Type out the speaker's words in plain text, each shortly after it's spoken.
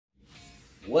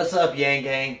What's up, Yang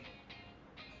Gang?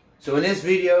 So in this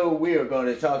video, we are going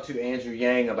to talk to Andrew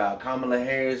Yang about Kamala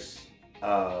Harris,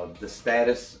 the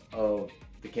status of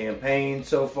the campaign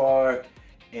so far,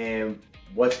 and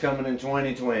what's coming in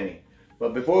 2020.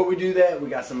 But before we do that, we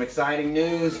got some exciting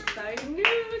news. Exciting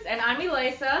news! And I'm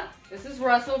Elisa. This is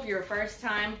Russell. If you're a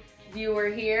first-time viewer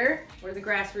here, we're the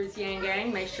Grassroots Yang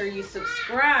Gang. Make sure you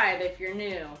subscribe if you're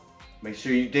new. Make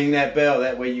sure you ding that bell.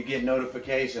 That way you get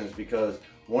notifications, because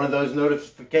one of those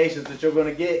notifications that you're going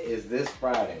to get is this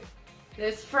Friday.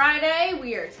 This Friday,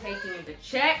 we are taking the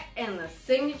check and the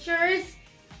signatures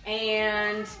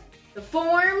and the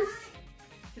forms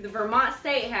to the Vermont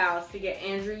State House to get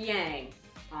Andrew Yang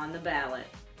on the ballot.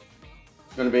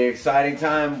 It's going to be an exciting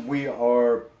time. We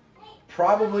are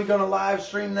probably going to live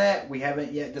stream that. We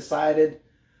haven't yet decided.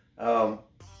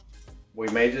 We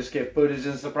may just get footage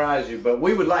and surprise you, but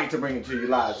we would like to bring it to you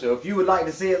live. So if you would like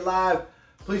to see it live,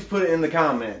 please put it in the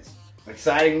comments.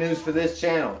 Exciting news for this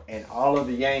channel and all of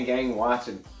the Yang Gang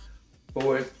watching.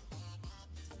 Fourth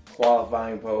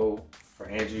qualifying poll for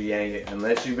Andrew Yang.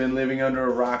 Unless you've been living under a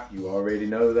rock, you already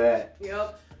know that.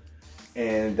 Yep.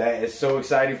 And that is so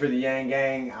exciting for the Yang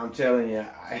Gang. I'm telling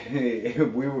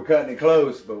you, we were cutting it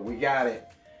close, but we got it.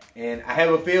 And I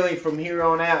have a feeling from here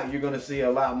on out, you're going to see a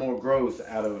lot more growth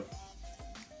out of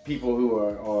people who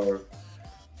are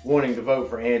wanting to vote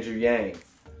for Andrew Yang.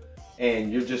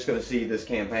 And you're just going to see this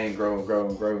campaign grow and grow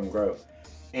and grow and grow.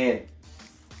 And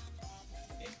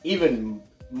even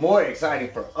more exciting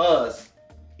for us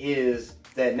is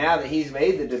that now that he's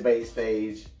made the debate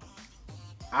stage,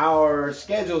 our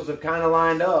schedules have kind of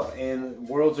lined up and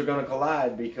worlds are going to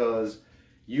collide, because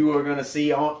you are going to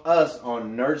see us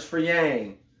on Nerds for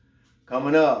Yang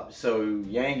coming up. So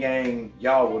Yang Gang,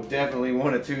 y'all will definitely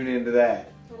want to tune into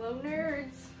that. Hello,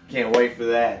 nerds. Can't wait for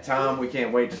that. Tom, we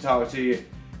can't wait to talk to you.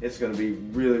 It's going to be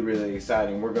really, really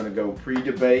exciting. We're going to go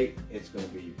pre-debate. It's going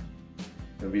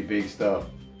to be big stuff.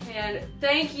 And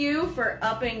thank you for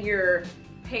upping your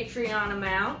Patreon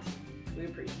amount. We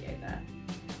appreciate that.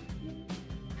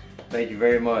 Thank you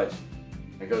very much.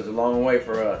 It goes a long way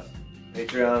for us.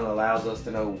 Patreon allows us to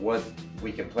know what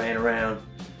we can plan around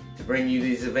to bring you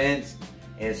these events,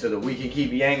 and so that we can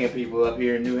keep yanging people up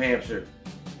here in New Hampshire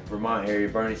and Vermont area,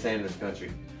 Bernie Sanders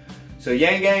country. So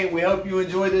Yang Gang, we hope you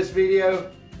enjoyed this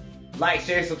video. Like,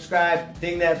 share, subscribe,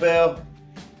 ding that bell.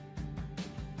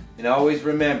 And always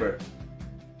remember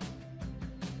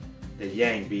that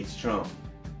Yang beats Trump.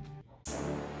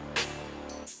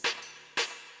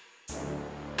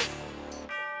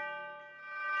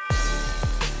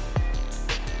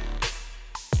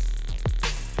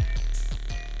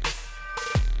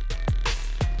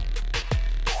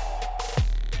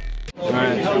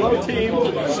 Hello, team.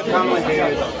 Kamala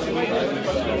Harris,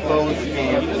 phone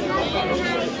scam.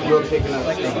 You're picking up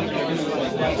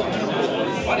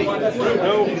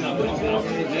No.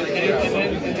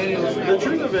 The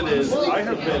truth of it is, I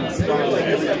have been stung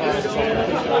every time.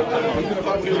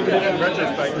 In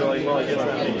retrospect, you're like, well, I guess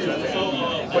that makes sense.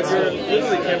 But you're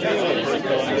literally campaigning for a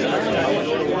person, and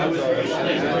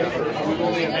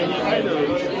you kind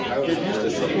of get used to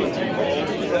seeing these people,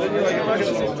 and then you're like, I'm not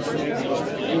going to see this person.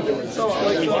 So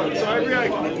I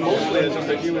react mostly as just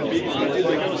a human being. She's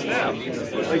like, oh snap!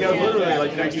 Like I was literally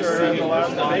like next to her at the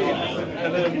last debate,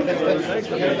 and then the next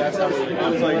debate, I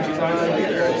was like, she's not going to be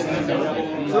there.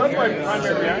 So that's my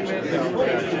primary reaction.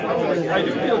 I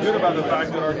do feel good about the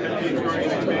fact that our campaign's growing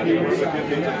and expanding. Our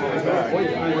campaigns are pulling back.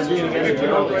 We're gaining energy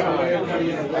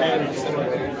and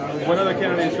when other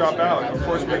candidates drop out, of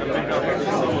course we're going to pick up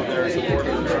some of their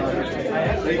supporters.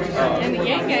 And the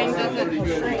Yang Gang doesn't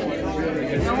shrink.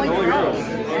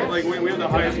 Like we have the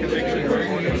highest conviction rate.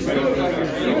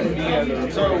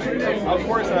 So, of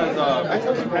course, as a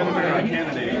Panamerican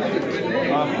candidate,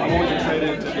 I'm always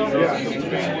excited to be growing,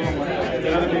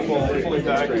 and other people pulling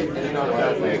back is not a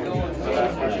bad thing.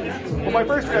 Well, my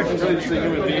first reaction is really just a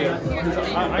human being, because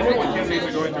I know what candidates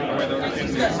are going through in the way that other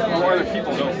candidates, or other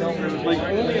people don't. Like,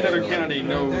 only another candidate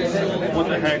knows what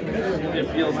the heck it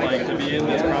feels like to be in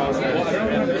this process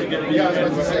and to get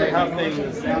and have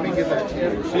things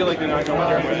feel like they're not going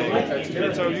their way.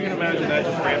 And so you can imagine that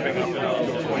just ramping up to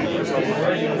a point where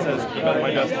someone says, keep up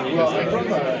my destiny,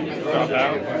 just drop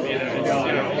out. And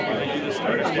you just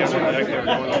understand what the heck they're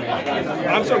going through.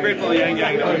 I'm so grateful to Yang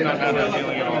Gang that I've not had that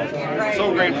feeling at all.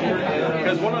 So grateful.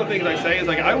 Because one of the things I say is,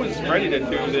 like, I was ready to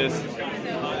do this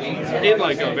in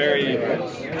like a very,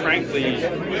 frankly,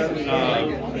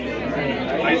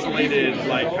 isolated,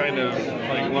 like kind of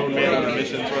like lone man on a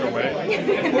mission sort of way. You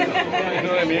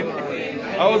know what I mean?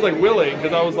 I was like willing,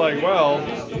 because I was like, well,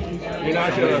 you're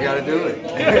not gonna. Somebody's got to do it.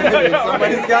 Yeah,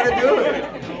 Somebody's got to do it.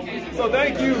 So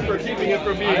thank you for keeping it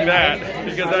from being that,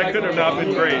 because that could have not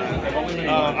been great.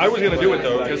 I was going to do it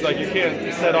though, because like you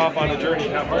can't set off on a journey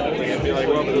half-heartedly and be like,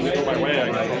 well, if it doesn't go my way,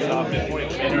 I guess I'll stop midpoint.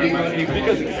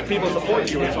 Because if people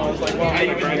support you, it's almost like, well, how do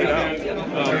you grind it out?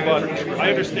 But I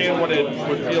understand what it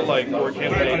would feel like for a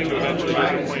candidate to eventually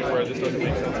get to a point where this doesn't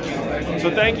make sense. So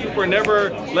thank you for never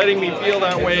letting me feel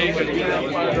that way.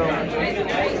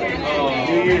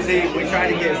 New Year's Eve, we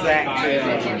try to get Zach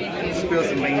to spill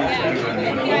some beans.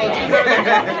 There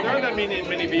aren't that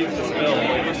many beans to spill.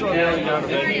 Like, we're still narrowing down a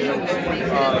venue.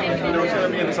 It's going to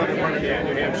be in the southern part of New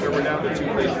Hampshire. We're down to 2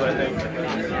 places, I think.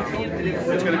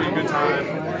 It's going to be a good time.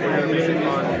 We're going to make it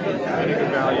fun, getting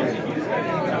good value.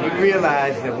 We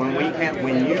realize that when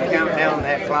you count down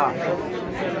that clock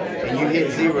and you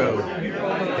hit 0,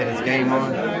 that it's game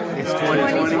on. It's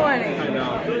 2020. I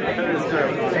know.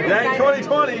 That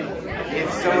 2020.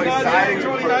 It's so exciting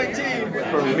 2019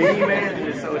 for me, man.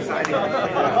 It's so exciting.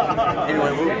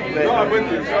 Anyway, no, I'm with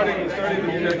you. Starting the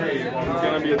new decade is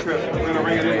going to be a trip. We're going to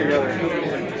ring it in together.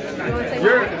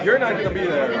 You're not going to be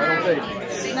there, I don't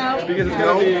think. No. Because it's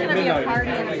going to be midnight. A party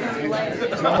and it's going to be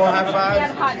late. No more high fives? You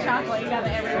got hot chocolate, you got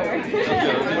it everywhere.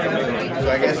 So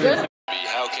I guess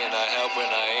how can I help when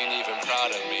I ain't even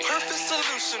proud of me? Perfect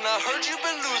solution, I heard you've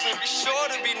been losing. Be sure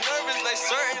to be nervous, like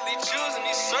certainly choosing.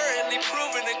 He's certainly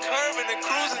proving and curving and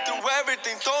cruising through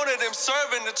everything. Thrown at him,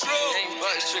 serving the truth. Ain't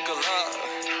but trickle up.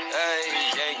 Hey,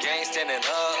 ain't gang standing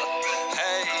up.